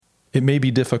it may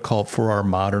be difficult for our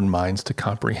modern minds to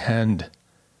comprehend,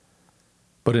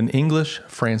 but an English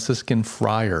Franciscan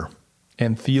friar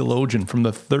and theologian from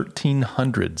the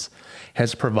 1300s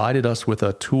has provided us with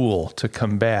a tool to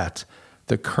combat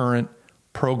the current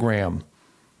program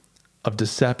of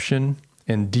deception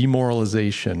and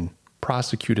demoralization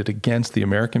prosecuted against the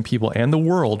American people and the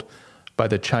world by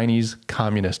the Chinese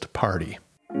Communist Party.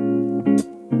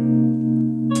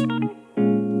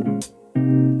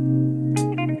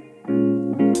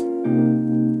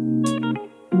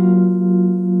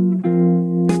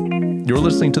 You're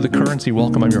listening to The Currency.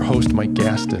 Welcome. I'm your host, Mike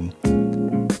Gaston.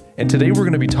 And today we're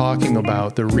going to be talking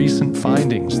about the recent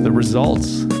findings, the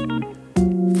results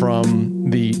from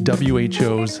the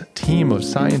WHO's team of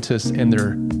scientists and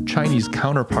their Chinese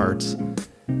counterparts.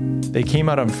 They came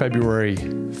out on February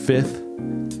 5th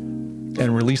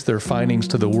and released their findings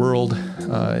to the world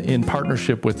in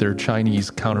partnership with their Chinese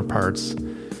counterparts.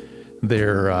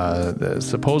 They're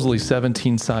supposedly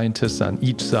 17 scientists on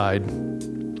each side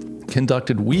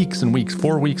conducted weeks and weeks,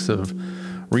 4 weeks of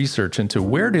research into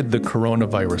where did the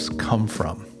coronavirus come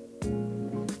from.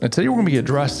 And today we're going to be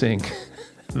addressing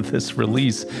this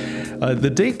release.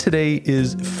 The date today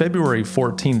is February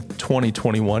 14th,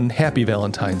 2021. Happy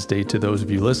Valentine's Day to those of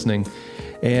you listening.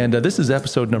 And this is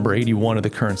episode number 81 of the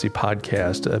Currency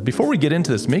Podcast. Before we get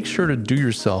into this, make sure to do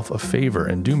yourself a favor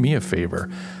and do me a favor.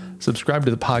 Subscribe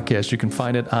to the podcast. You can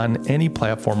find it on any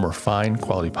platform where fine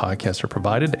quality podcasts are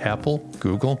provided: Apple,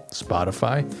 Google,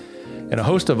 Spotify, and a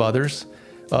host of others.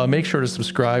 Make sure to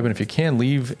subscribe. And if you can,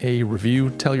 leave a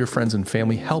review. Tell your friends and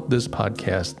family. Help this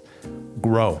podcast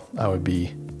grow. I would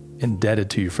be indebted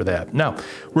to you for that. Now,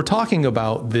 we're talking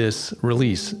about this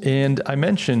release. And I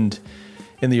mentioned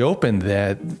in the open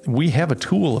that we have a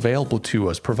tool available to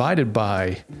us provided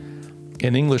by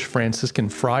an English Franciscan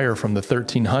friar from the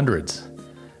 1300s.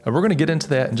 And we're going to get into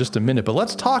that in just a minute, but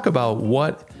let's talk about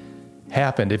what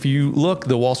happened. If you look,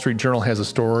 the Wall Street Journal has a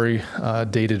story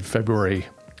dated February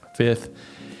 5th,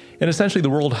 and essentially the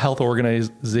World Health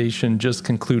Organization just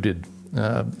concluded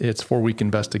its 4-week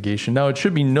investigation. Now, it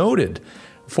should be noted,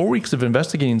 4 weeks of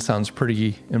investigating sounds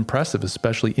pretty impressive,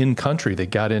 especially in country. They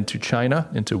got into China,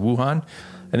 into Wuhan,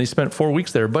 and they spent 4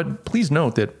 weeks there. But please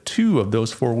note that 2 of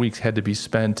those 4 weeks had to be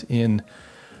spent in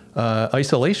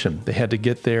isolation. They had to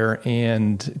get there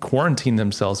and quarantine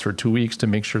themselves for 2 weeks to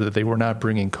make sure that they were not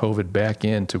bringing COVID back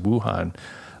into Wuhan.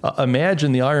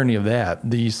 Imagine the irony of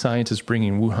that. The scientists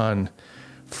bringing Wuhan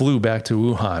flu back to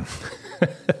Wuhan.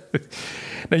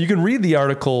 Now, you can read the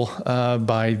article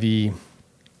by the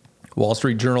Wall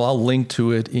Street Journal. I'll link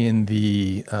to it in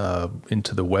the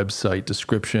into the website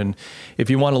description. If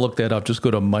you want to look that up, just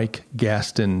go to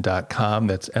mikegaston.com.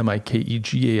 That's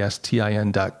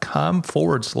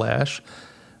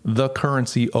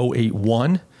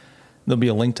MikeGastin.com/thecurrency081. There'll be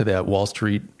a link to that Wall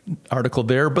Street article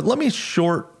there. But let me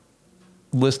short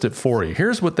list it for you.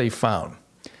 Here's what they found.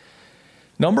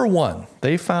 Number 1,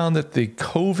 they found that the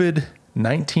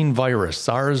COVID-19 virus,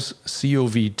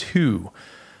 SARS-CoV-2,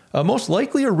 most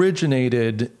likely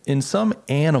originated in some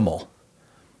animal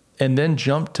and then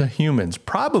jumped to humans.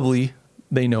 Probably,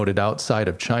 they noted, outside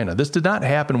of China. This did not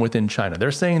happen within China.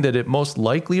 They're saying that it most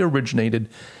likely originated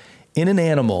in an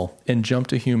animal and jumped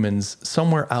to humans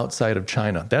somewhere outside of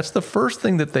China. That's the first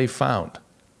thing that they found,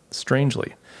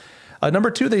 strangely.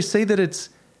 Number 2, they say that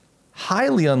it's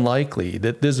highly unlikely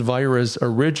that this virus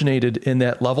originated in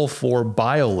that level 4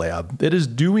 biolab that is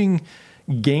doing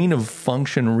gain of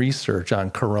function research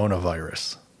on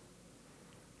coronavirus.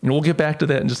 And we'll get back to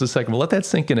that in just a second, but let that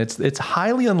sink in. It's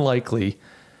highly unlikely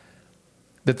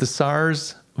that the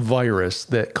SARS virus,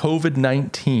 that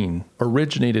COVID-19,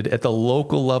 originated at the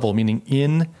local level, meaning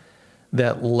in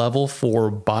that level 4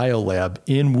 biolab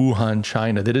in Wuhan,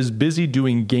 China, that is busy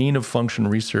doing gain of function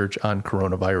research on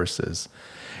coronaviruses.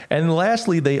 And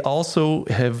lastly, they also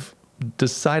have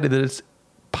decided that it's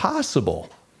possible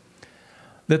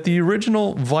that the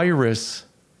original virus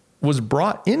was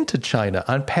brought into China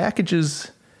on packages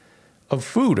of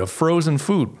food, of frozen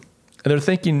food. And they're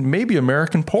thinking maybe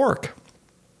American pork.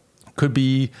 Could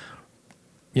be,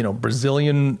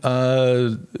 Brazilian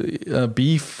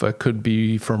beef. Could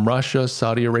be from Russia,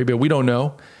 Saudi Arabia. We don't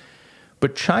know.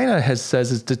 But China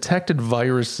says it's detected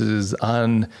viruses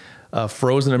on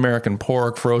frozen American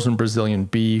pork, frozen Brazilian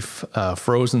beef,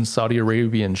 frozen Saudi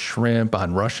Arabian shrimp,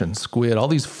 on Russian squid, all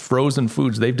these frozen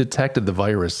foods. They've detected the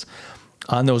virus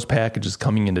on those packages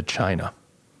coming into China.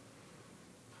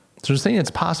 So they're saying it's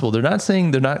possible. They're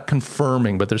not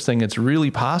confirming, but they're saying it's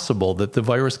really possible that the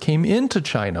virus came into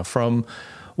China from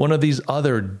one of these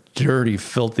other dirty,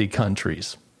 filthy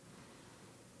countries.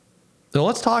 So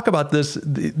let's talk about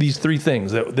these three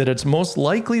things, that it's most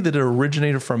likely that it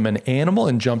originated from an animal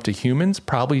and jumped to humans,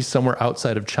 probably somewhere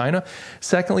outside of China.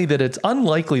 Secondly, that it's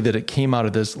unlikely that it came out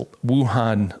of this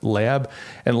Wuhan lab.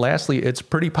 And lastly, it's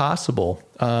pretty possible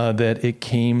that it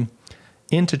came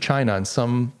into China in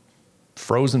some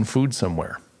frozen food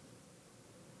somewhere.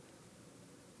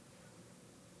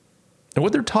 And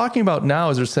what they're talking about now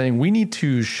is they're saying we need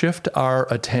to shift our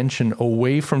attention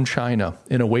away from China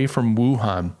and away from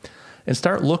Wuhan and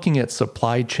start looking at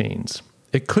supply chains.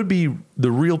 It could be the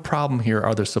real problem here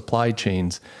are the supply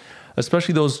chains,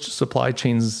 especially those supply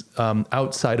chains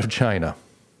outside of China.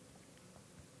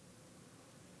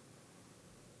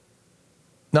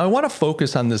 Now, I want to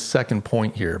focus on this second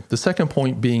point here. The second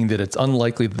point being that it's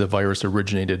unlikely that the virus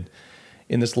originated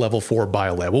in this level 4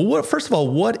 biolab. Well, first of all,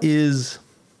 what is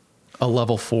a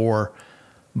level 4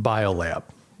 biolab?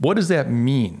 What does that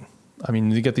mean? I mean,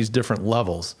 you get these different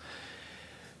levels.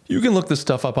 You can look this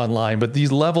stuff up online, but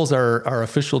these levels are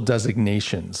official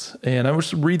designations. And I will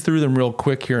just read through them real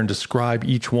quick here and describe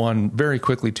each one very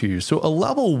quickly to you. So a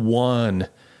level 1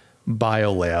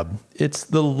 biolab, it's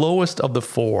the lowest of the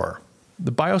 4.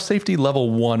 The biosafety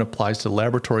level 1 applies to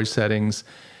laboratory settings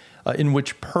in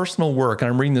which personal work,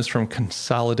 and I'm reading this from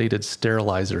Consolidated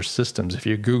Sterilizer Systems. If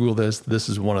you Google this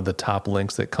is one of the top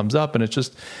links that comes up, and it's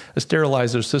just a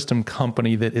sterilizer system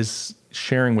company that is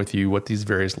sharing with you what these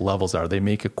various levels are. They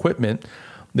make equipment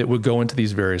that would go into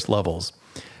these various levels.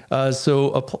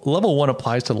 Level 1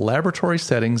 applies to laboratory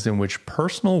settings in which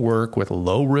personal work with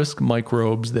low-risk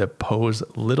microbes that pose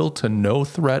little to no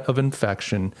threat of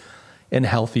infection in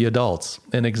healthy adults.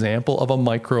 An example of a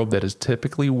microbe that is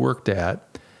typically worked at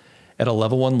a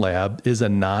level 1 lab is a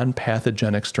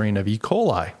non-pathogenic strain of E.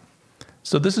 coli.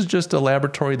 So this is just a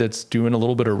laboratory that's doing a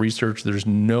little bit of research. There's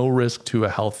no risk to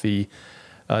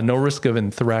no risk of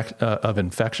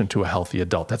infection to a healthy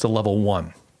adult. That's a level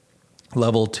 1.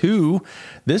 Level 2,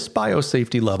 this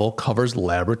biosafety level covers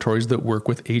laboratories that work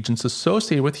with agents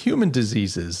associated with human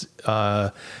diseases.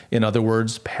 In other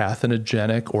words,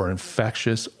 pathogenic or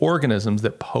infectious organisms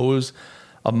that pose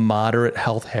a moderate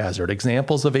health hazard.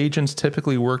 Examples of agents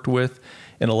typically worked with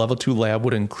in a level 2 lab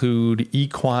would include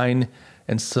equine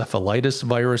encephalitis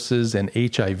viruses and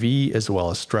HIV, as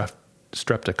well as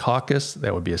streptococcus.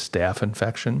 That would be a staph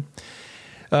infection.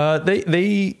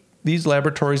 These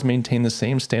laboratories maintain the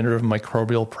same standard of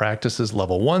microbial practice as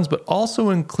level 1s, but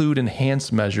also include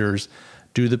enhanced measures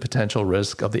due to the potential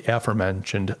risk of the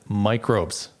aforementioned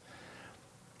microbes.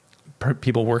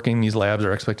 People working in these labs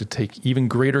are expected to take even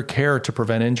greater care to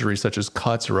prevent injuries such as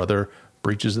cuts or other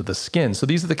breaches of the skin. So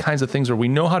these are the kinds of things where we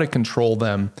know how to control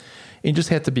them. You just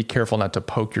have to be careful not to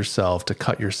poke yourself, to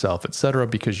cut yourself, etc.,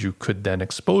 because you could then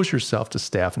expose yourself to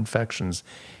staph infections,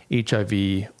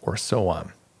 HIV, or so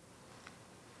on.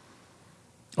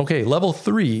 Okay, level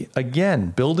 3, again,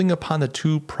 building upon the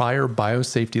 2 prior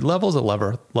biosafety levels, a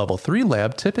level 3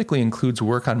 lab typically includes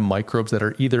work on microbes that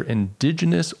are either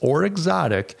indigenous or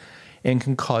exotic and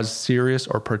can cause serious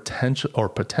or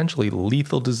potentially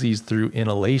lethal disease through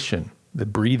inhalation, the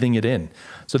breathing it in.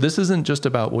 So this isn't just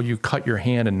about, well, you cut your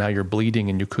hand and now you're bleeding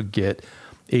and you could get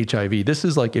HIV. This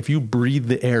is like if you breathe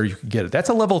the air, you could get it. That's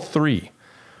a level 3.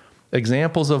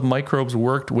 Examples of microbes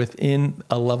worked within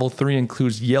a level 3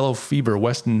 includes yellow fever,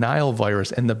 West Nile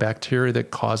virus, and the bacteria that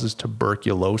causes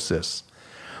tuberculosis.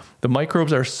 The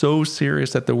microbes are so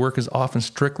serious that the work is often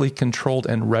strictly controlled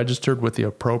and registered with the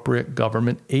appropriate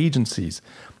government agencies.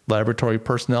 Laboratory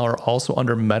personnel are also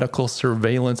under medical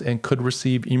surveillance and could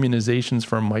receive immunizations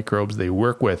from microbes they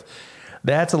work with.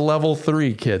 That's a level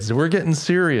 3, kids. We're getting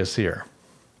serious here.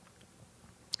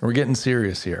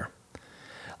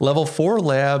 Level 4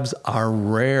 labs are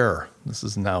rare. This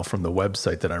is now from the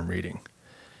website that I'm reading.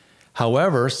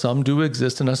 However, some do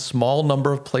exist in a small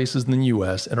number of places in the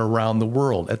U.S. and around the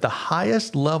world. At the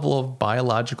highest level of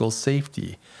biological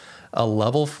safety, a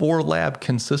level 4 lab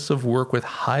consists of work with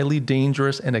highly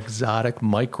dangerous and exotic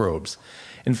microbes.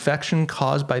 Infection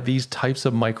caused by these types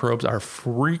of microbes are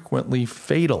frequently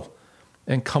fatal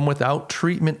and come without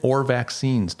treatment or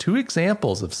vaccines. 2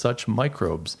 examples of such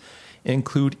microbes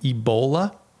include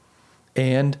Ebola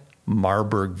and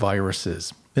Marburg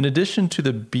viruses. In addition to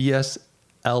the BSL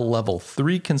level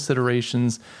 3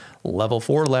 considerations, level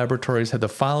 4 laboratories have the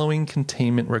following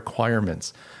containment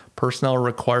requirements. Personnel are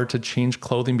required to change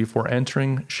clothing before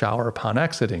entering, shower upon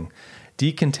exiting.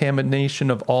 Decontamination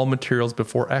of all materials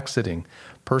before exiting.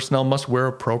 Personnel must wear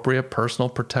appropriate personal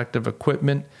protective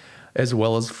equipment as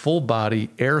well as full body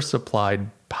air supplied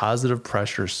positive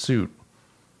pressure suit.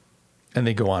 And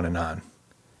they go on and on.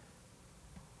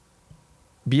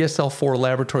 BSL-4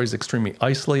 laboratory is extremely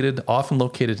isolated, often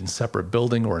located in separate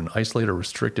building or an isolated or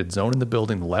restricted zone in the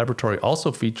building. The laboratory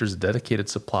also features a dedicated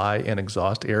supply and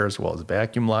exhaust air, as well as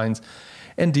vacuum lines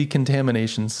and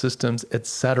decontamination systems,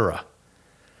 etc.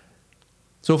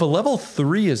 So if a level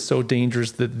 3 is so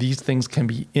dangerous that these things can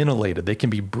be inhalated, they can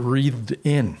be breathed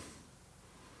in,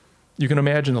 you can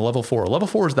imagine a level 4. Level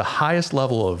 4 is the highest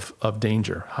level of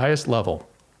danger, highest level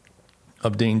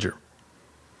of danger.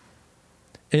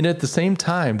 And at the same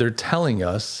time, they're telling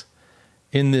us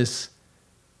in this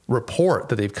report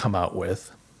that they've come out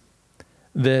with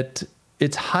that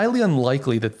it's highly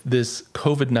unlikely that this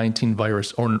COVID-19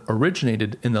 virus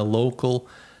originated in the local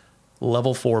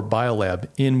level 4 biolab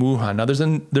in Wuhan. Now,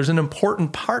 there's an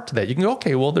important part to that. You can go,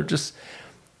 okay, well,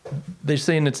 they're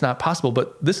saying it's not possible,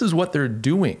 but this is what they're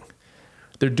doing.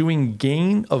 They're doing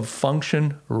gain of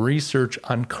function research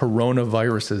on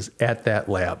coronaviruses at that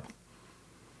lab.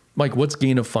 Mike, what's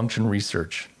gain of function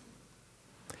research?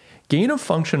 Gain of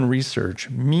function research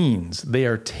means they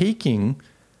are taking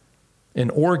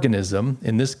an organism,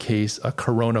 in this case, a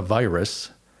coronavirus,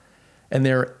 and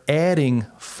they're adding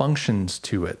functions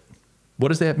to it. What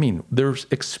does that mean? They're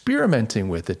experimenting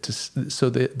with it so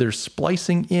that they're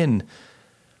splicing in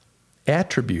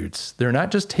attributes. They're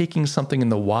not just taking something in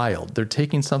the wild. They're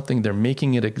taking something, they're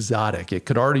making it exotic. It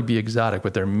could already be exotic,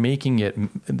 but they're making it,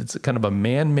 it's kind of a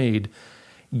man-made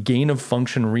gain of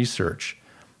function research.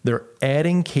 They're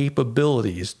adding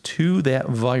capabilities to that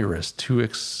virus to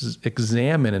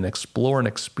examine and explore and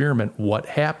experiment what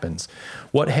happens.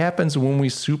 What happens when we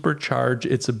supercharge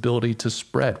its ability to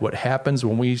spread? What happens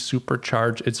when we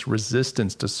supercharge its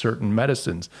resistance to certain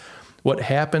medicines? What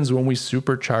happens when we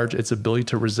supercharge its ability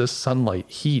to resist sunlight,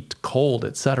 heat, cold,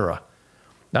 etc.?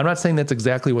 Now, I'm not saying that's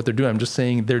exactly what they're doing. I'm just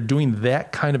saying they're doing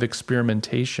that kind of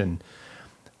experimentation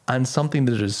on something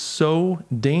that is so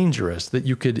dangerous that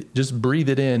you could just breathe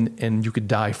it in and you could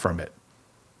die from it.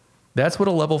 That's what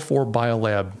a level 4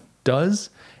 biolab does,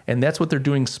 and that's what they're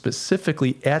doing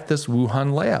specifically at this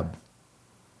Wuhan lab.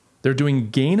 They're doing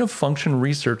gain of function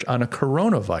research on a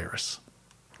coronavirus.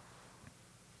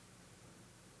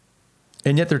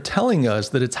 And yet they're telling us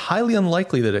that it's highly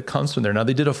unlikely that it comes from there. Now,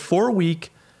 they did a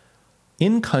 4-week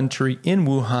in-country, in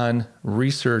Wuhan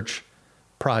research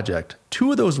project.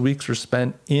 2 of those weeks were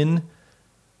spent in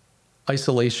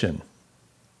isolation.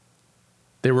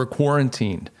 They were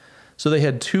quarantined. So they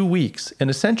had 2 weeks. And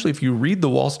essentially, if you read the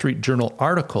Wall Street Journal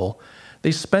article,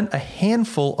 they spent a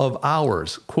handful of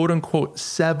hours, quote unquote,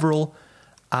 several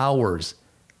hours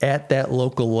at that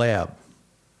local lab.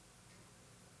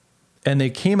 And they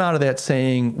came out of that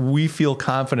saying, we feel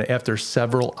confident after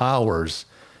several hours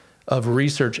of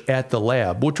research at the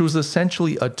lab, which was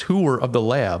essentially a tour of the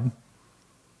lab,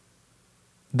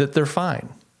 that they're fine.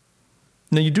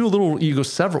 Now you go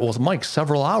several, well, Mike,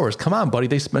 several hours. Come on, buddy.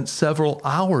 They spent several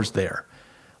hours there.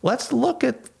 Let's look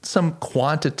at some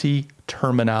quantity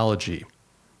terminology.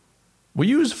 We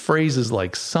use phrases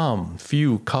like some,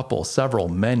 few, couple, several,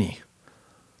 many.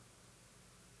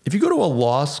 If you go to a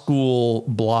law school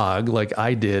blog like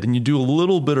I did and you do a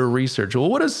little bit of research, well,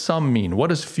 what does some mean? What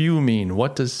does few mean?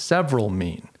 What does several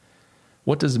mean?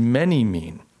 What does many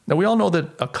mean? Now we all know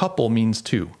that a couple means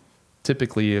 2.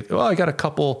 Typically, I got a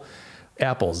couple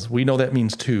apples. We know that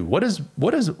means 2. What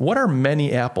are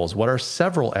many apples? What are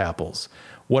several apples?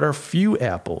 What are few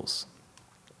apples?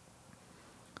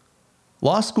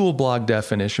 Law school blog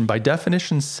definition. By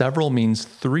definition, several means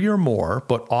 3 or more,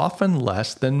 but often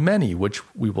less than many, which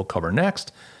we will cover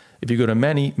next. If you go to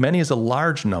many is a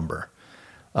large number.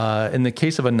 In the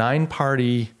case of a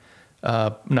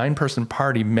 9-person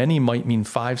party, many might mean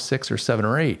 5, 6, or 7,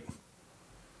 or 8.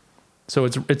 So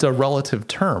it's a relative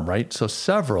term, right? So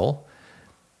several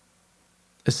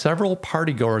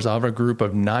partygoers out of a group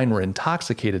of 9 were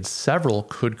intoxicated. Several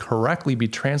could correctly be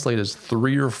translated as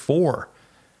 3 or 4.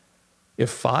 If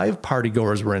 5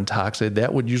 partygoers were intoxicated,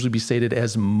 that would usually be stated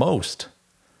as most.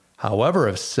 However,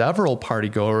 if several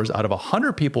partygoers out of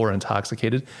 100 people were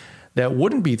intoxicated, that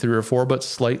wouldn't be 3 or 4,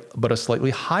 but a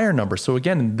slightly higher number. So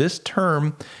again, this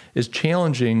term is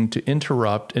challenging to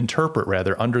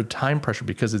interpret under time pressure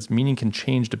because its meaning can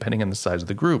change depending on the size of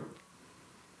the group.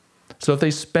 So if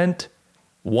they spent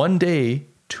 1 day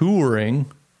touring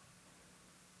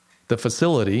the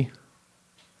facility,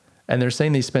 and they're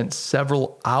saying they spent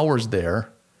several hours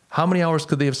there, how many hours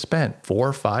could they have spent?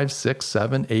 4, 5, 6,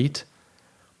 7, 8?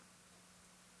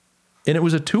 And it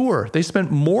was a tour. They spent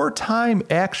more time,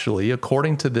 actually,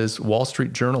 according to this Wall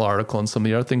Street Journal article and some of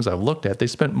the other things I've looked at, they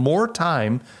spent more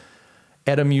time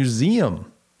at a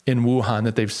museum in Wuhan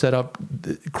that they've set up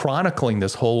chronicling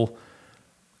this whole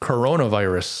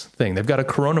coronavirus thing. They've got a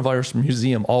coronavirus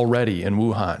museum already in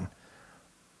Wuhan.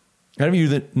 How many of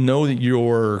you that know that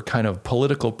your kind of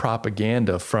political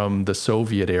propaganda from the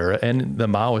Soviet era and the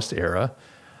Maoist era,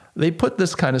 they put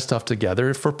this kind of stuff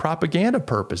together for propaganda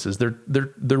purposes. They're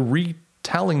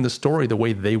retelling the story the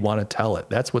way they want to tell it.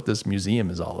 That's what this museum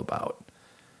is all about.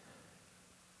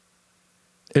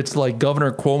 It's like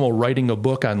Governor Cuomo writing a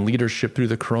book on leadership through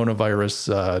the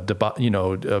coronavirus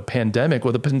pandemic.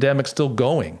 Well, the pandemic's still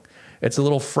going. It's a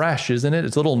little fresh, isn't it?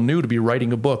 It's a little new to be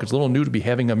writing a book. It's a little new to be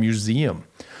having a museum.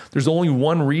 There's only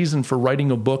one reason for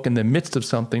writing a book in the midst of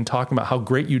something, talking about how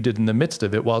great you did in the midst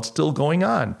of it while it's still going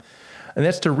on. And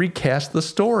that's to recast the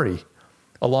story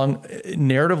along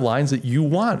narrative lines that you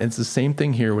want. It's the same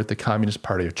thing here with the Communist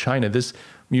Party of China. This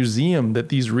museum that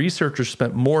these researchers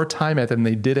spent more time at than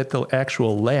they did at the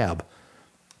actual lab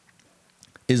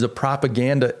is a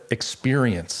propaganda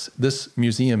experience. This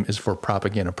museum is for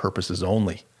propaganda purposes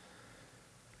only.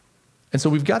 And so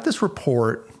we've got this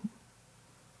report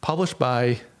published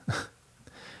by,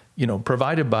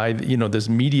 provided by, this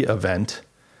media event,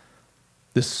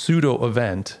 this pseudo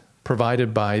event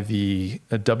provided by the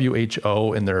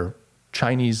WHO and their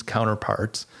Chinese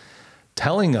counterparts,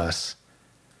 telling us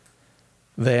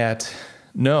that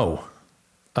no,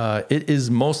 it is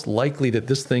most likely that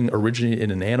this thing originated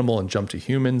in an animal and jumped to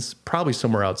humans, probably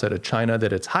somewhere outside of China,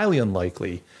 that it's highly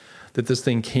unlikely that this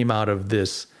thing came out of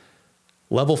this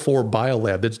level 4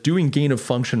 biolab that's doing gain of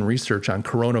function research on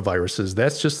coronaviruses.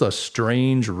 That's just a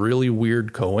strange, really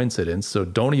weird coincidence. So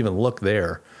don't even look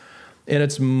there. And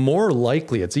it's more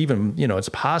likely, it's even, it's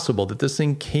possible that this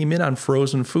thing came in on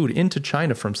frozen food into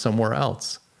China from somewhere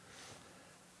else.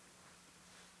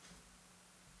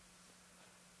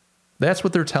 That's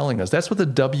what they're telling us. That's what the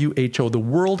WHO, the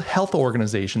World Health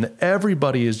Organization, that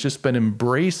everybody has just been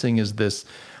embracing is this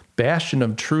bastion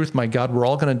of truth. My God, we're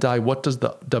all going to die. What does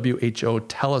the WHO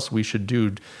tell us we should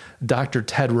do? Dr.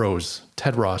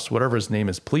 Tedros, whatever his name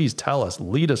is, please tell us,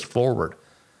 lead us forward.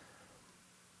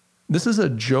 This is a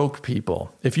joke,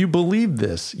 people. If you believe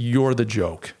this, you're the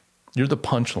joke. You're the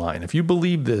punchline. If you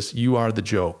believe this, you are the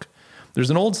joke. There's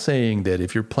an old saying that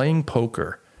if you're playing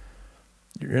poker,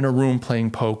 you're in a room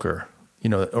playing poker,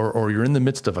 or you're in the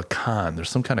midst of a con, there's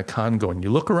some kind of con going. You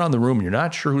look around the room and you're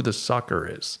not sure who the sucker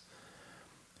is.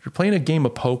 If you're playing a game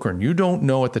of poker and you don't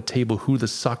know at the table who the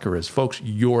sucker is, folks,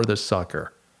 you're the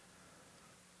sucker.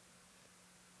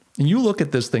 And you look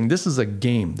at this thing, this is a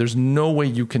game. There's no way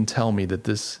you can tell me that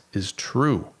this is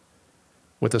true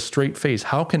with a straight face.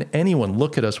 How can anyone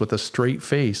look at us with a straight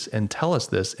face and tell us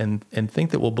this and think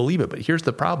that we'll believe it? But here's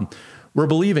the problem. We're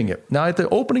believing it. Now, at the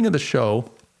opening of the show,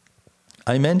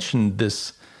 I mentioned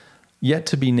this yet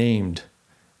to be named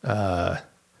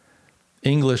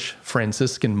English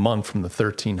Franciscan monk from the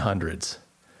 1300s.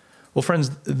 Well,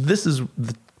 friends, this is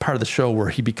the part of the show where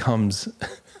he becomes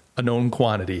a known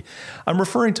quantity. I'm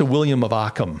referring to William of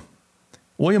Ockham.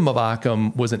 William of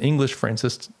Ockham was an English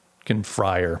Franciscan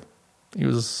friar. He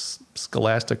was a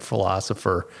scholastic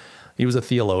philosopher. He was a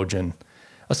theologian.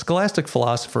 A scholastic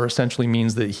philosopher essentially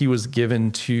means that he was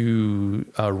given to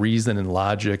reason and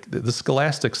logic. The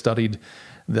scholastics studied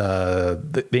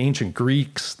the ancient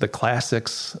Greeks, the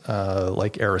classics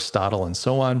like Aristotle and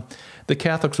so on. The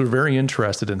Catholics were very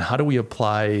interested in how do we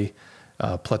apply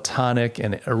Platonic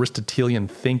and Aristotelian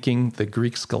thinking, the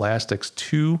Greek scholastics,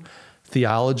 to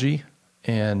theology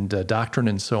and doctrine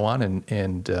and so on.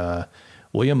 And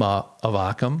William of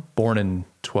Ockham, born in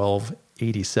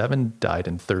 1287, died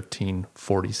in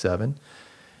 1347,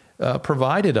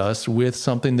 provided us with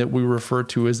something that we refer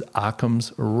to as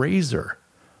Occam's razor.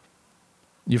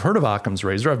 You've heard of Occam's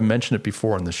razor. I've mentioned it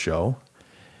before in the show.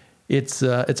 It's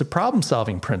a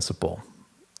problem-solving principle.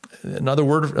 Another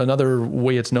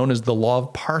way it's known is the law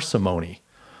of parsimony.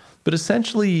 But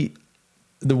essentially,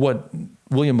 what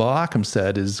William of Ockham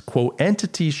said is, quote,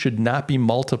 entities should not be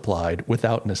multiplied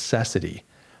without necessity.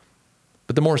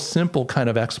 But the more simple kind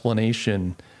of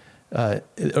explanation,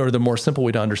 or the more simple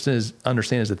way to understand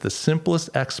is that the simplest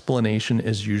explanation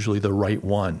is usually the right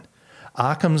one.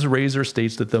 Occam's razor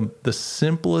states that the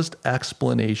simplest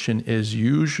explanation is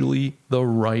usually the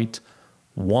right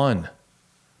one.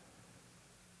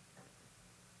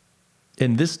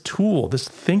 And this tool, this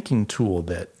thinking tool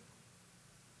that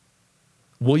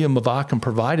William of Ockham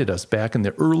provided us back in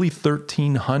the early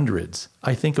 1300s,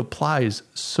 I think applies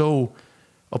so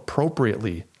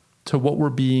appropriately to what we're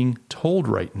being told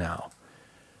right now.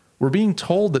 We're being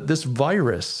told that this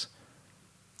virus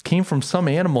came from some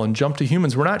animal and jumped to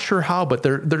humans. We're not sure how, but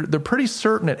they're pretty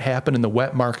certain it happened in the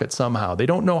wet market somehow. They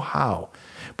don't know how,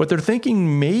 but they're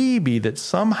thinking maybe that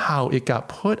somehow it got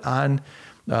put on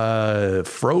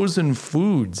frozen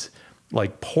foods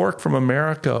like pork from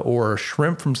America or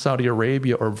shrimp from Saudi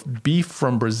Arabia or beef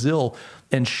from Brazil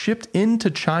and shipped into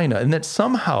China, and that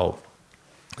somehow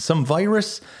some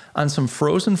virus on some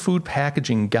frozen food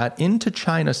packaging got into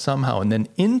China somehow and then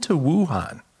into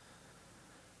Wuhan,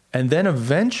 and then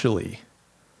eventually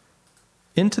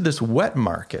into this wet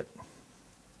market,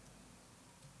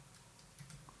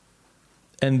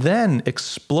 and then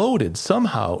exploded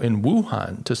somehow in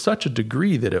Wuhan to such a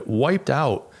degree that it wiped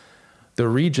out the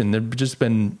region. There've just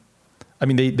been,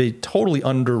 they totally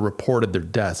underreported their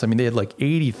deaths. They had like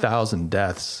 80,000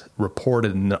 deaths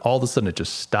reported, and all of a sudden it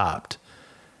just stopped.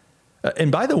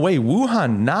 And by the way,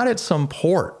 Wuhan, not at some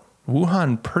port.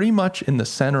 Wuhan, pretty much in the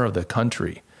center of the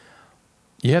country.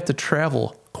 You have to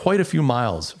travel quite a few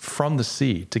miles from the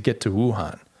sea to get to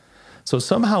Wuhan. So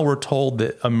somehow we're told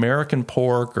that American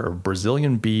pork or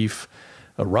Brazilian beef,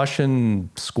 a Russian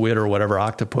squid or whatever,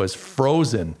 octopus,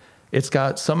 frozen, it's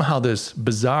got somehow this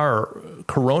bizarre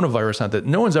coronavirus on it that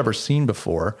no one's ever seen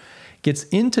before, gets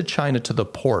into China to the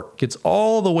port, gets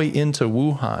all the way into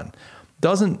Wuhan,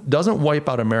 doesn't wipe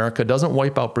out America, doesn't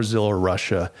wipe out Brazil or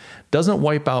Russia, doesn't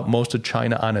wipe out most of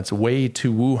China on its way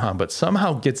to Wuhan, but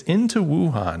somehow gets into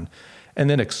Wuhan and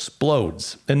then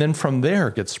explodes. And then from there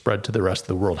gets spread to the rest of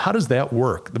the world. How does that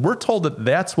work? We're told that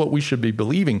that's what we should be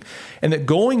believing. And that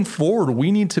going forward, we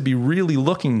need to be really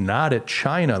looking not at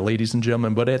China, ladies and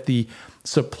gentlemen, but at the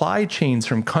supply chains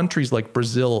from countries like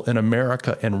Brazil and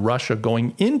America and Russia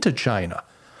going into China.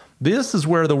 This is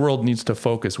where the world needs to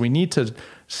focus. We need to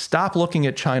stop looking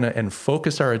at China and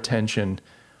focus our attention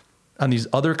on these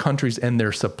other countries and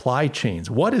their supply chains.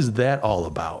 What is that all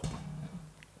about?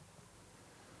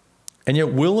 And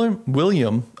yet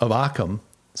William of Ockham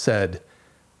said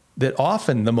that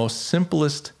often the most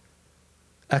simplest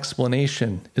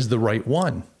explanation is the right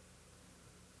one.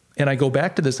 And I go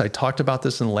back to this. I talked about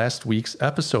this in last week's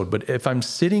episode. But if I'm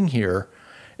sitting here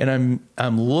and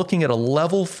I'm looking at a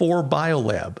level 4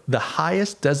 biolab, the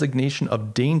highest designation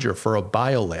of danger for a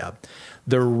biolab,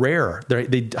 they're rare.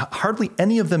 They hardly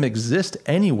any of them exist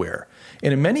anywhere.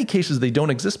 And in many cases, they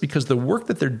don't exist because the work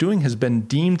that they're doing has been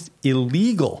deemed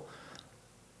illegal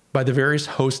by the various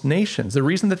host nations. The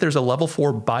reason that there's a level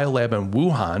 4 biolab in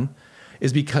Wuhan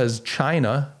is because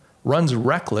China runs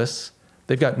reckless.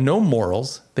 They've got no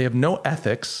morals. They have no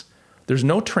ethics. There's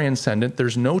no transcendent.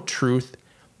 There's no truth.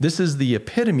 This is the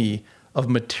epitome of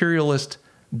materialist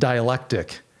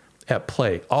dialectic at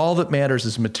play. All that matters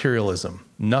is materialism,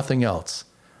 nothing else.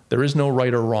 There is no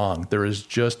right or wrong. There is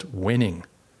just winning.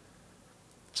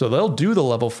 So they'll do the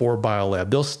level 4 biolab.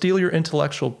 They'll steal your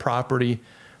intellectual property.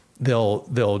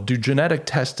 They'll do genetic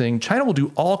testing. China will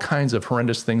do all kinds of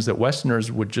horrendous things that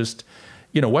Westerners would just,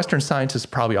 Western scientists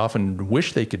probably often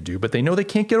wish they could do, but they know they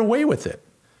can't get away with it.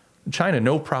 China,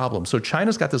 no problem. So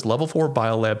China's got this level 4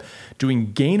 biolab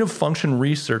doing gain of function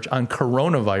research on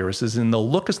coronaviruses, and they'll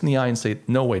look us in the eye and say,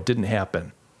 no way, it didn't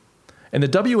happen. And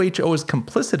the WHO is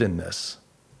complicit in this.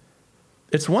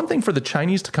 It's one thing for the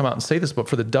Chinese to come out and say this, but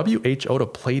for the WHO to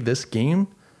play this game,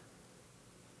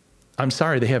 I'm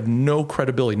sorry, they have no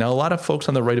credibility. Now, a lot of folks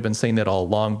on the right have been saying that all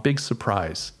along. Big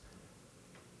surprise.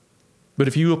 But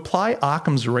if you apply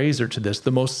Occam's razor to this,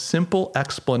 the most simple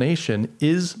explanation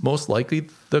is most likely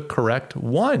the correct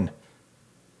one.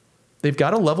 They've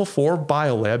got a level 4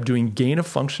 biolab doing gain of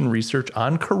function research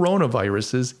on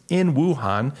coronaviruses in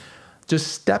Wuhan,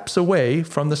 just steps away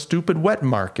from the stupid wet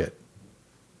market.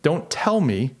 Don't tell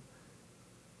me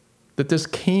that this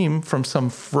came from some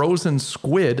frozen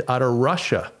squid out of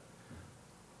Russia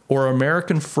or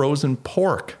American frozen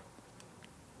pork.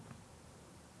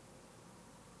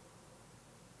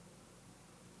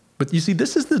 But you see,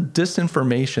 this is the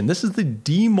disinformation. This is the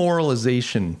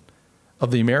demoralization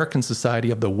of the American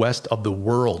society, of the West, of the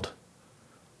world.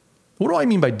 What do I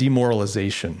mean by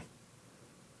demoralization?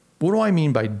 What do I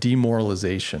mean by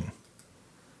demoralization?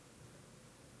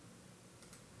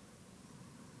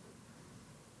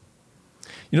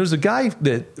 There's a guy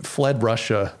that fled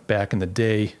Russia back in the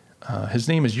day. His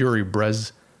name is Yuri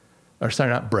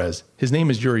His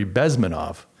name is Yuri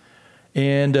Bezmenov.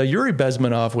 And Yuri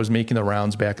Bezmenov was making the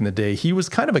rounds back in the day. He was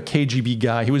kind of a KGB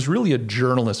guy. He was really a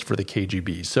journalist for the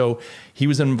KGB. So he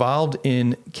was involved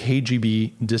in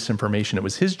KGB disinformation. It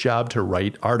was his job to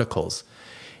write articles.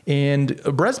 And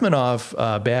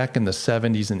Bezmenov, back in the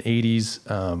 70s and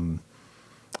 80s,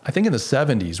 I think in the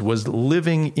 70s, was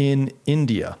living in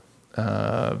India,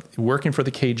 working for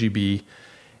the KGB,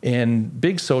 and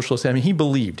big socialist. I mean, he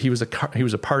believed. He was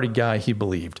a party guy. He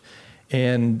believed.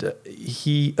 And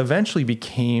he eventually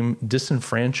became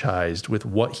disenfranchised with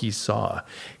what he saw.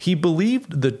 He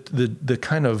believed the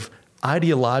kind of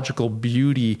ideological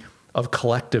beauty of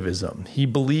collectivism. He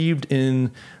believed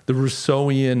in the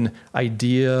Rousseauian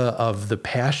idea of the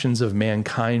passions of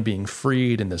mankind being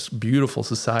freed and this beautiful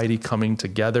society coming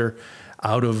together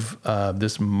out of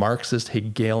this Marxist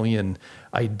Hegelian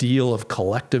ideal of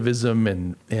collectivism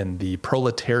and the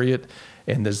proletariat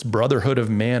and this brotherhood of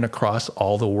man across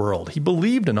all the world. He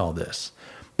believed in all this.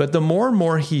 But the more and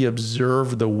more he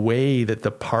observed the way that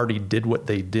the party did what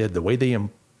they did, the way they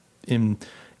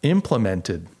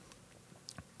implemented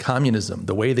communism,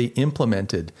 the way they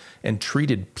implemented and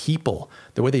treated people,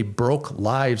 the way they broke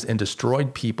lives and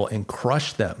destroyed people and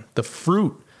crushed them, the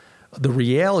fruit, the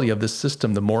reality of this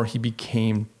system, the more he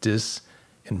became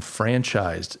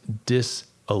disenfranchised,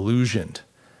 disillusioned.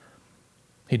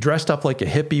 He dressed up like a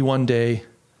hippie one day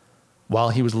while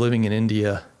he was living in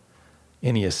India,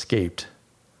 and he escaped.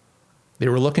 They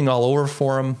were looking all over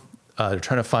for him. They're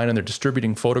trying to find him. They're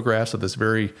distributing photographs of this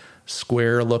very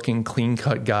square-looking,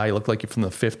 clean-cut guy. He looked like from the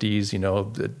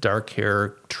 50s, dark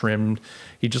hair, trimmed.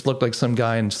 He just looked like some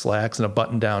guy in slacks and a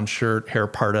button-down shirt, hair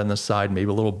parted on the side, maybe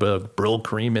a little bit of Brill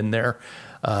cream in there.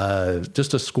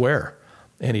 Just a square.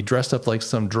 And he dressed up like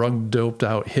some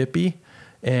drug-doped-out hippie,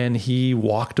 and he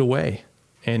walked away.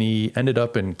 And he ended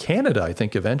up in Canada, I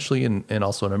think, eventually, and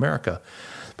also in America.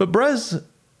 But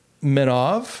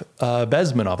Bezmenov,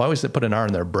 I always put an R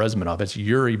in there, Bezmenov. It's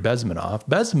Yuri Bezmenov.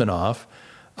 Bezmenov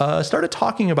started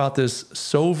talking about this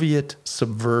Soviet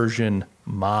subversion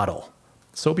model,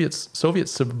 Soviet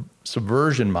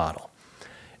subversion model.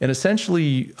 And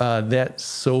essentially, that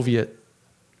Soviet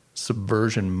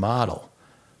subversion model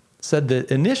said that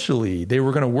initially they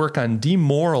were going to work on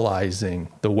demoralizing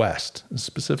the West,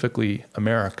 specifically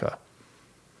America.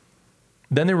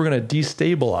 Then they were going to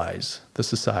destabilize the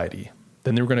society.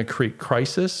 Then they were going to create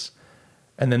crisis,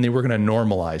 and then they were going to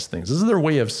normalize things. This is their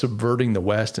way of subverting the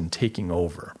West and taking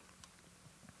over.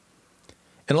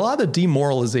 And a lot of the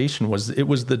demoralization was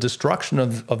the destruction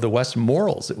of the West's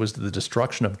morals. It was the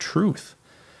destruction of truth.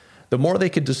 The more they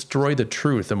could destroy the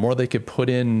truth, the more they could put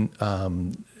in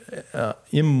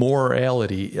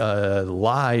immorality,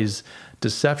 lies,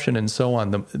 deception, and so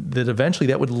on, that eventually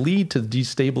that would lead to the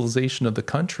destabilization of the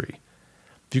country.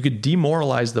 If you could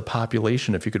demoralize the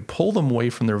population, if you could pull them away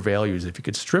from their values, if you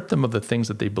could strip them of the things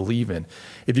that they believe in,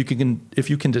 if you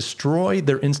can destroy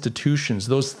their institutions,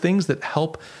 those things that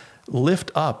help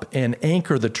lift up and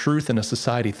anchor the truth in a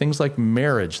society, things like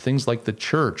marriage, things like the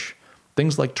church,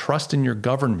 things like trust in your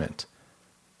government,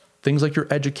 things like your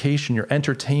education, your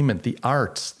entertainment, the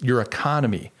arts, your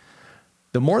economy.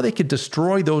 The more they could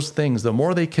destroy those things, the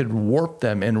more they could warp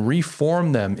them and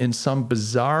reform them in some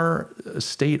bizarre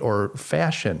state or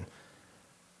fashion.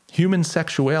 Human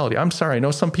sexuality. I'm sorry, I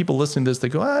know some people listening to this, they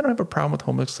go, I don't have a problem with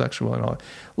homosexuality and all that.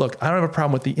 Look, I don't have a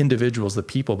problem with the individuals, the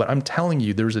people, but I'm telling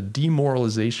you, there's a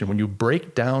demoralization when you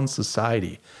break down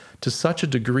society to such a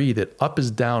degree that up is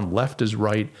down, left is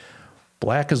right,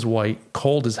 black is white,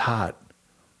 cold is hot.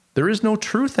 There is no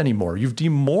truth anymore. You've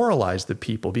demoralized the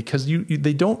people because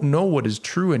they don't know what is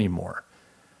true anymore.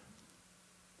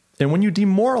 And when you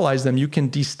demoralize them, you can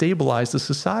destabilize the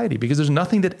society because there's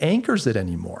nothing that anchors it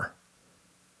anymore.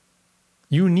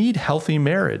 You need healthy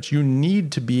marriage. You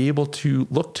need to be able to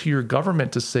look to your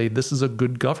government to say, this is a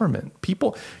good government.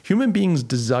 Human beings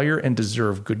desire and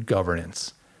deserve good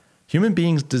governance. Human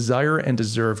beings desire and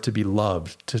deserve to be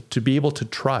loved, to be able to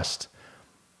trust,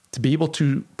 to be able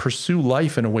to pursue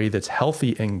life in a way that's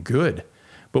healthy and good.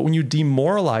 But when you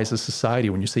demoralize a society,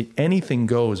 when you say anything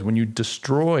goes, when you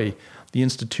destroy the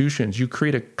institutions, you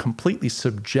create a completely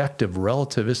subjective,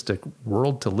 relativistic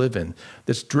world to live in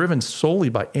that's driven solely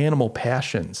by animal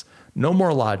passions. No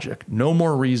more logic, no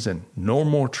more reason, no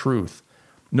more truth,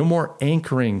 no more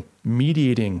anchoring,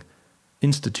 mediating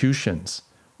institutions.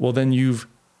 Well, then you've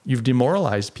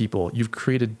demoralized people, you've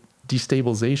created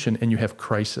destabilization, and you have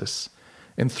crisis.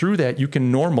 And through that, you can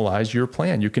normalize your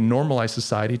plan. You can normalize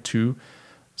society to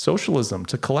socialism,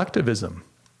 to collectivism,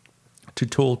 to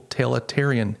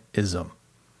totalitarianism.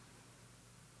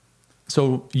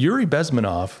 So Yuri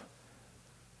Bezmenov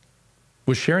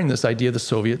was sharing this idea of the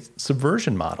Soviet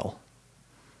subversion model.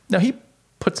 Now, he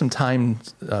put some time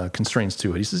constraints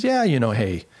to it. He says,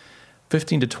 hey,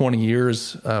 15 to 20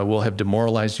 years will have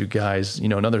demoralized you guys,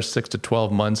 another 6 to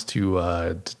 12 months to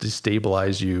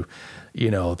destabilize you,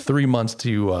 3 months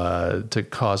to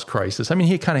cause crisis. I mean,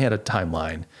 he kind of had a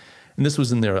timeline. And this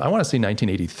was in there, I want to say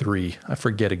 1983. I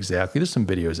forget exactly. There's some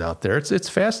videos out there. It's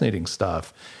fascinating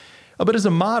stuff. But as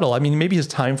a model, I mean, maybe his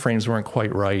time frames weren't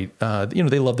quite right.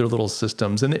 They loved their little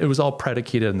systems, and it was all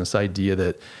predicated on this idea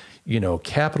that,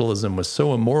 capitalism was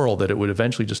so immoral that it would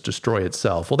eventually just destroy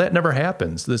itself. Well, that never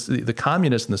happens. The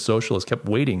communists and the socialists kept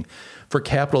waiting for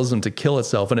capitalism to kill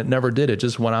itself, and it never did. It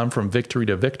just went on from victory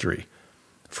to victory.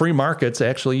 Free markets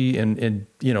actually, in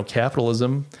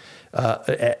capitalism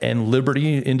and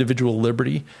liberty, individual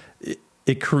liberty,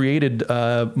 it created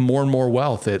more and more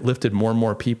wealth. It lifted more and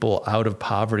more people out of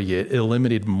poverty. It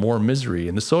eliminated more misery.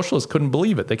 And the socialists couldn't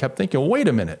believe it. They kept thinking, well, wait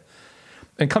a minute.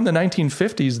 And come the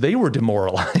 1950s, they were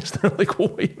demoralized. They're like, well,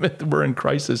 wait a minute, we're in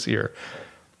crisis here.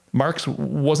 Marx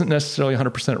wasn't necessarily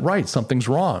 100% right. Something's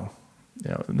wrong.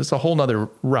 This is a whole nother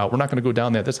route. We're not going to go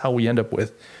down that. That's how we end up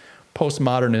with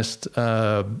postmodernist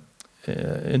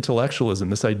intellectualism,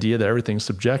 this idea that everything's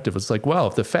subjective. It's like, well,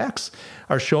 if the facts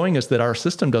are showing us that our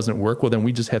system doesn't work, well, then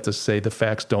we just have to say the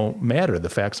facts don't matter. The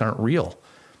facts aren't real.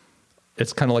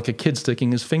 It's kind of like a kid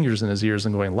sticking his fingers in his ears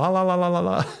and going, la, la, la, la, la,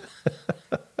 la.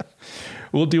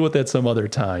 We'll deal with that some other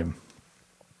time.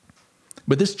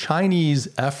 But this Chinese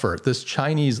effort, this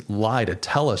Chinese lie to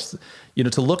tell us,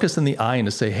 to look us in the eye and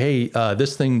to say, hey,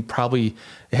 this thing probably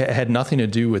had nothing to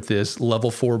do with this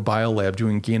level 4 biolab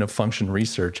doing gain of function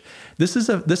research. This is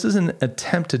an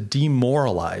attempt to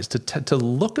demoralize, to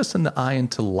look us in the eye and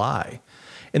to lie.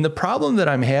 And the problem that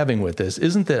I'm having with this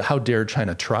isn't that how dare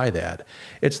China try that.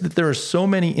 It's that there are so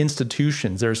many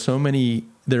institutions, there are so many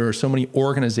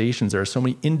organizations, there are so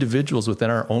many individuals within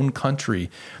our own country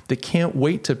that can't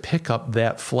wait to pick up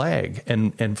that flag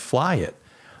and fly it.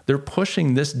 They're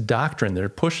pushing this doctrine, they're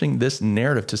pushing this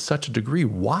narrative to such a degree.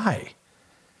 Why?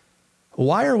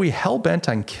 Why are we hell-bent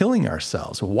on killing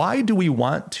ourselves? Why do we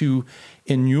want to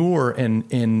inure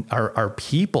in our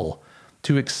people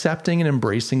to accepting and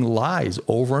embracing lies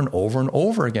over and over and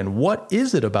over again? What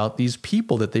is it about these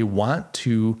people that they want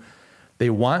to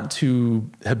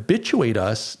habituate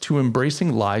us to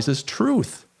embracing lies as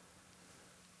truth?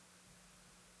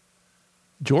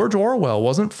 George Orwell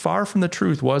wasn't far from the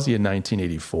truth, was he, in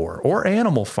 1984? Or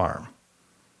Animal Farm.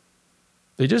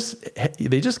 They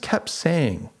just kept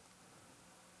saying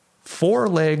 4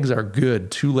 legs are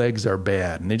good, 2 legs are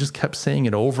bad. And they just kept saying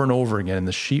it over and over again, and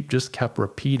the sheep just kept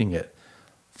repeating it.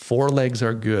 4 legs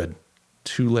are good,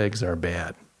 2 legs are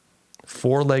bad.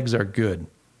 4 legs are good,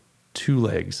 2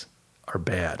 legs are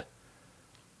bad.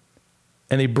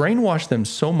 And they brainwashed them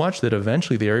so much that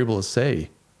eventually they are able to say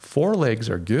 4 legs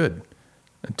are good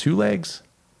and 2 legs,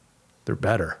 they're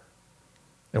better.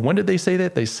 And when did they say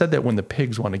that? They said that when the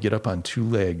pigs want to get up on 2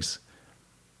 legs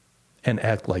and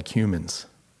act like humans.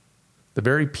 The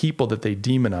very people that they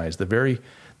demonized, the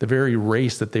very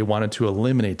race that they wanted to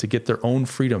eliminate to get their own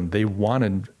freedom, they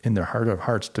wanted in their heart of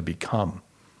hearts to become.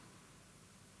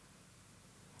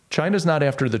 China's not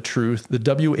after the truth. The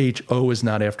WHO is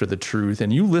not after the truth.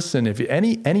 And you listen, if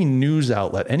any news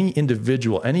outlet, any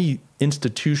individual, any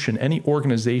institution, any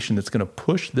organization that's going to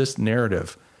push this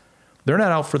narrative, they're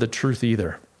not out for the truth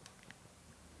either.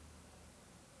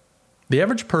 The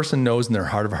average person knows in their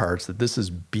heart of hearts that this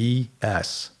is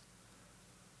BS.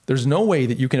 There's no way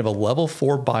that you can have a level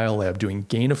 4 biolab doing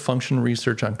gain of function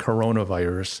research on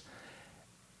coronavirus,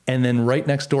 and then right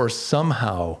next door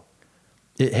somehow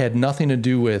it had nothing to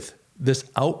do with this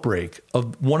outbreak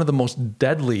of one of the most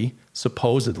deadly,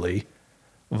 supposedly,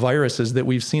 viruses that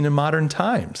we've seen in modern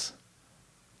times.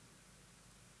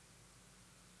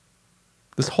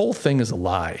 This whole thing is a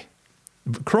lie.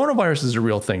 Coronavirus is a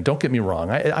real thing. Don't get me wrong.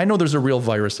 I know there's a real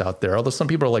virus out there, although some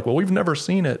people are like, well, we've never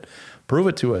seen it. Prove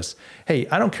it to us. Hey,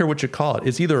 I don't care what you call it.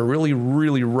 It's either a really,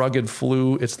 really rugged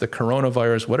flu, it's the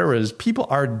coronavirus, whatever it is. People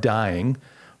are dying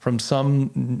from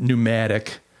some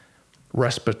pneumatic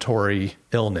respiratory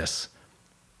illness.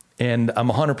 And I'm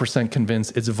 100%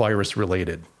 convinced it's virus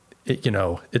related.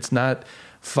 It's not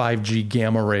 5G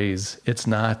gamma rays. It's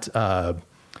not a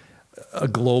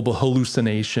global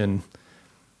hallucination.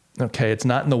 Okay, it's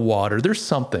not in the water. There's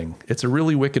something. It's a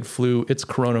really wicked flu. It's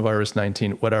coronavirus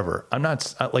 19, whatever.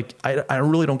 I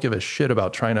really don't give a shit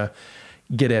about trying to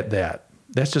get at that.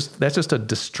 That's just a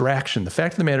distraction. The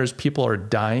fact of the matter is people are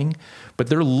dying, but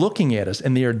they're looking at us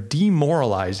and they are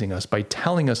demoralizing us by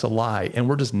telling us a lie, and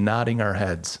we're just nodding our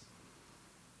heads.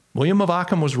 William of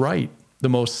Ockham was right. The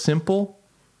most simple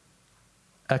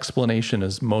explanation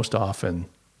is most often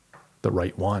the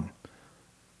right one.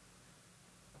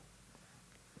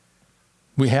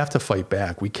 We have to fight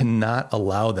back. We cannot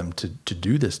allow them to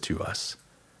do this to us.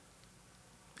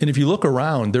 And if you look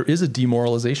around, there is a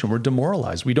demoralization. We're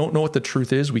demoralized. We don't know what the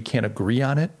truth is. We can't agree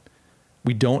on it.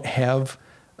 We don't have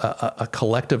a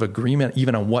collective agreement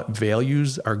even on what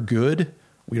values are good.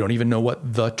 We don't even know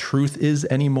what the truth is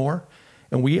anymore.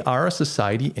 And we are a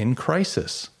society in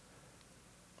crisis.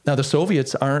 Now, the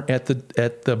Soviets aren't at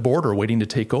the border waiting to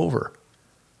take over.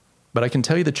 But I can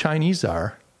tell you the Chinese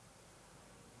are.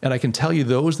 And I can tell you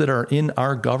those that are in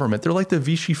our government, they're like the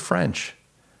Vichy French.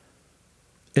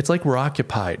 It's like we're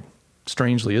occupied,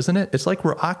 strangely, isn't it? It's like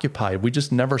we're occupied. We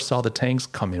just never saw the tanks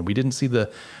come in. We didn't see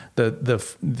the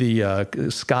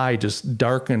sky just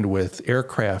darkened with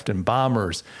aircraft and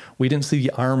bombers. We didn't see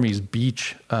the armies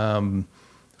beach from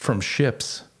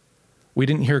ships. We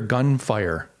didn't hear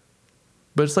gunfire.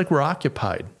 But it's like we're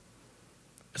occupied.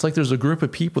 It's like there's a group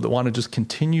of people that want to just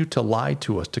continue to lie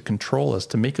to us, to control us,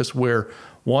 to make us wear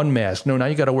one mask. No, now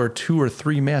you got to wear 2 or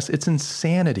 3 masks. It's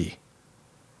insanity.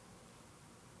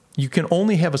 You can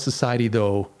only have a society,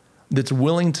 though, that's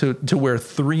willing to wear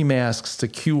 3 masks, to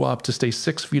queue up, to stay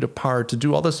 6 feet apart, to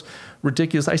do all this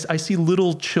ridiculous. I see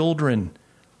little children,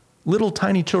 little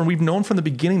tiny children. We've known from the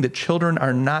beginning that children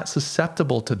are not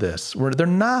susceptible to this. Where they're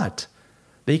not.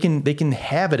 They can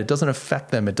have it. It doesn't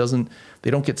affect them.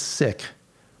 They don't get sick.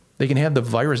 They can have the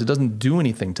virus. It doesn't do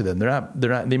anything to them.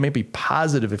 They may be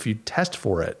positive if you test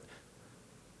for it,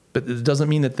 but it doesn't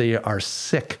mean that they are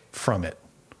sick from it.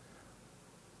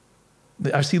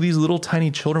 I see these little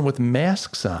tiny children with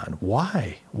masks on.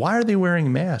 Why? Why are they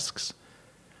wearing masks?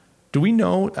 Do we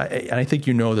know, and I think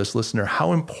you know this, listener,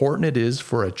 how important it is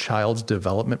for a child's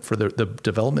development, for the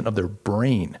development of their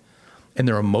brain and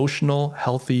their emotional,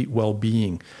 healthy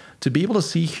well-being, to be able to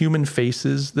see human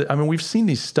faces? We've seen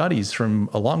these studies from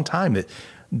a long time that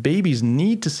babies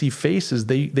need to see faces.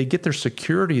 They get their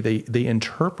security. They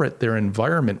interpret their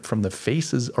environment from the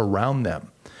faces around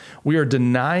them. We are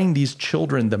denying these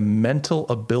children the mental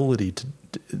ability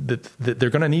that they're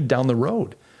going to need down the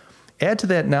road. Add to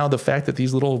that now the fact that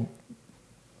these little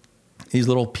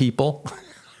people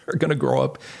are going to grow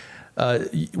up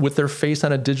with their face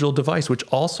on a digital device, which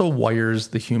also wires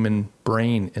the human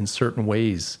brain in certain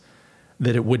ways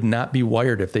that it would not be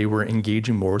wired if they were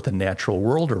engaging more with the natural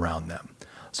world around them.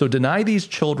 So deny these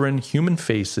children human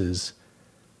faces.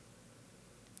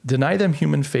 Deny them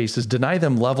human faces, deny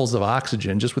them levels of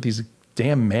oxygen just with these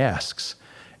damn masks,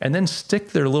 and then stick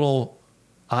their little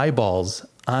eyeballs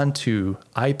onto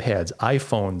iPads,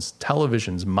 iPhones,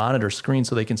 televisions, monitor screens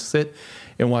so they can sit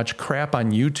and watch crap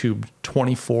on YouTube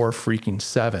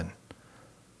 24/7.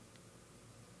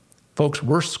 Folks,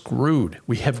 we're screwed.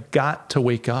 We have got to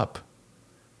wake up.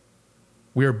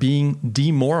 We are being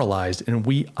demoralized, and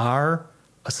we are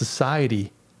a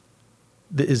society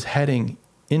that is heading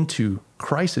into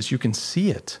crisis. You can see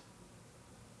it.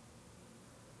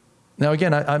 Now,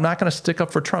 again, I'm not going to stick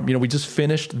up for Trump. We just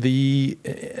finished the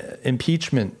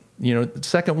impeachment,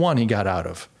 second one he got out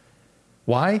of.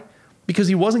 Why? Because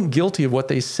he wasn't guilty of what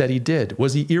they said he did.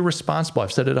 Was he irresponsible?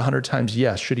 I've said it 100 times.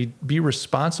 Yes. Should he be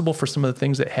responsible for some of the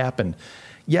things that happened?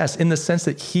 Yes, in the sense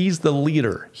that he's the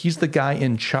leader. He's the guy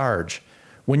in charge.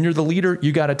 When you're the leader,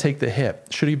 you got to take the hit.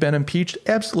 Should he have been impeached?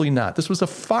 Absolutely not. This was a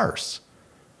farce.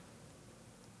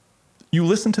 You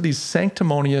listen to these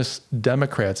sanctimonious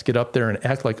Democrats get up there and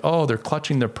act like, oh, they're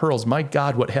clutching their pearls. My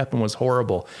God, what happened was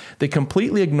horrible. They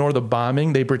completely ignore the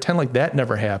bombing. They pretend like that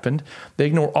never happened. They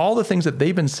ignore all the things that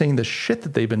they've been saying, the shit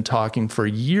that they've been talking for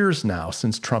years now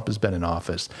since Trump has been in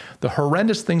office. The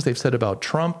horrendous things they've said about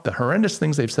Trump, the horrendous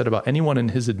things they've said about anyone in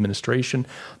his administration,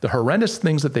 the horrendous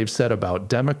things that they've said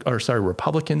about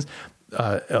Republicans,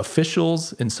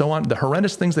 officials, and so on, the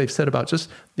horrendous things they've said about just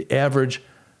the average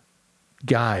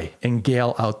guy and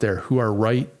gal out there who are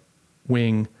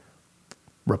right-wing,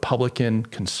 Republican,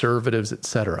 conservatives,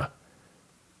 etc.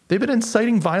 They've been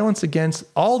inciting violence against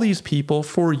all these people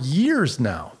for years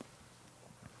now.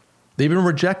 They've been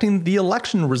rejecting the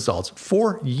election results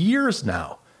for years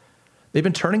now. They've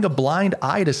been turning a blind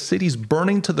eye to cities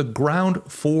burning to the ground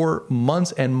for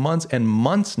months and months and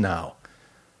months now.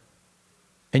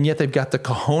 And yet they've got the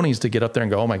cojones to get up there and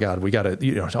go, oh my God, we got to,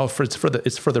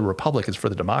 it's for the republic, it's for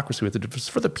the democracy, it's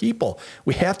for the people.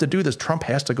 We have to do this. Trump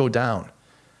has to go down.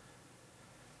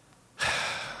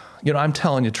 I'm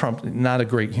telling you, Trump, not a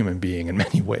great human being in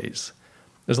many ways.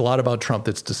 There's a lot about Trump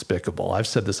that's despicable. I've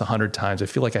said this 100 times. I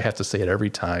feel like I have to say it every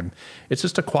time. It's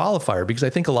just a qualifier because I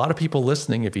think a lot of people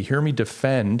listening, if you hear me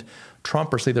defend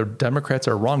Trump or say the Democrats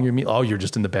are wrong, you're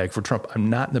just in the bag for Trump. I'm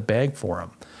not in the bag for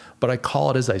him, but I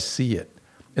call it as I see it.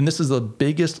 And this is the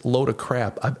biggest load of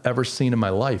crap I've ever seen in my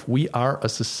life. We are a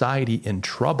society in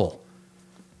trouble.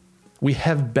 We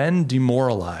have been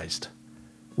demoralized.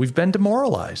 We've been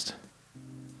demoralized.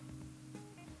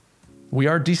 We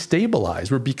are destabilized.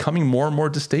 We're becoming more and more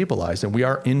destabilized, and we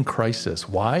are in crisis.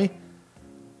 Why?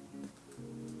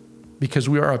 Because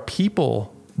we are a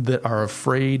people that are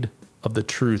afraid of the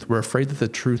truth. We're afraid that the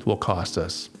truth will cost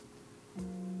us.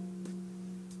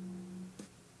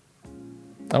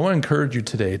 I want to encourage you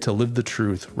today to live the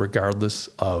truth regardless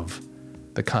of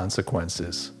the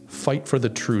consequences. Fight for the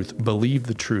truth, believe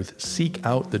the truth, seek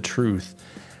out the truth,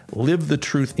 live the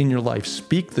truth in your life,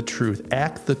 speak the truth,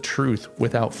 act the truth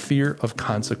without fear of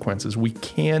consequences. We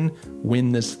can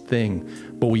win this thing,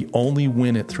 but we only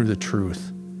win it through the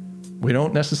truth. We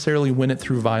don't necessarily win it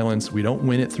through violence. We don't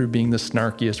win it through being the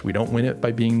snarkiest. We don't win it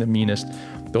by being the meanest.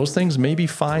 Those things may be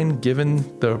fine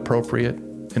given the appropriate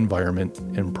environment,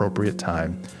 and appropriate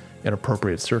time, and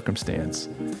appropriate circumstance.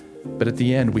 But at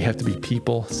the end, we have to be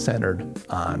people-centered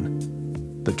on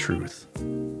the truth.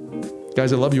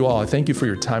 Guys, I love you all. I thank you for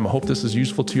your time. I hope this is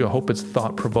useful to you. I hope it's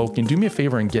thought-provoking. Do me a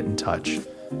favor and get in touch.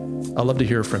 I'd love to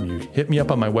hear from you. Hit me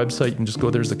up on my website. You can just go,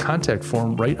 there's the contact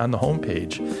form right on the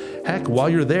homepage. Heck, while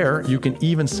you're there, you can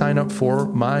even sign up for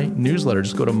my newsletter.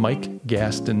 Just go to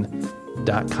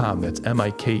mikegastin.com. That's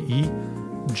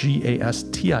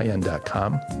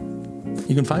MikeGastin.com.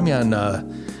 You can find me on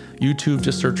YouTube.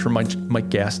 Just search for Mike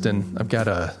Gastin. I've got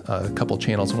a couple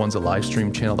channels. One's a live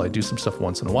stream channel that I do some stuff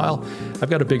once in a while. I've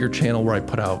got a bigger channel where I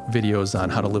put out videos on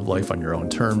how to live life on your own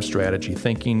terms, strategy,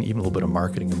 thinking, even a little bit of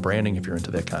marketing and branding if you're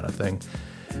into that kind of thing.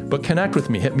 But connect with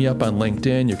me. Hit me up on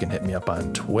LinkedIn. You can hit me up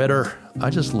on Twitter. I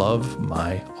just love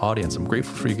my audience. I'm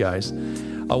grateful for you guys.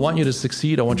 I want you to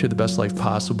succeed. I want you to have the best life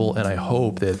possible. And I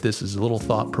hope that this is a little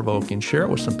thought-provoking. Share it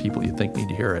with some people you think need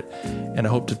to hear it. And I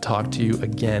hope to talk to you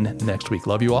again next week.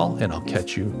 Love you all, and I'll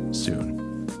catch you soon.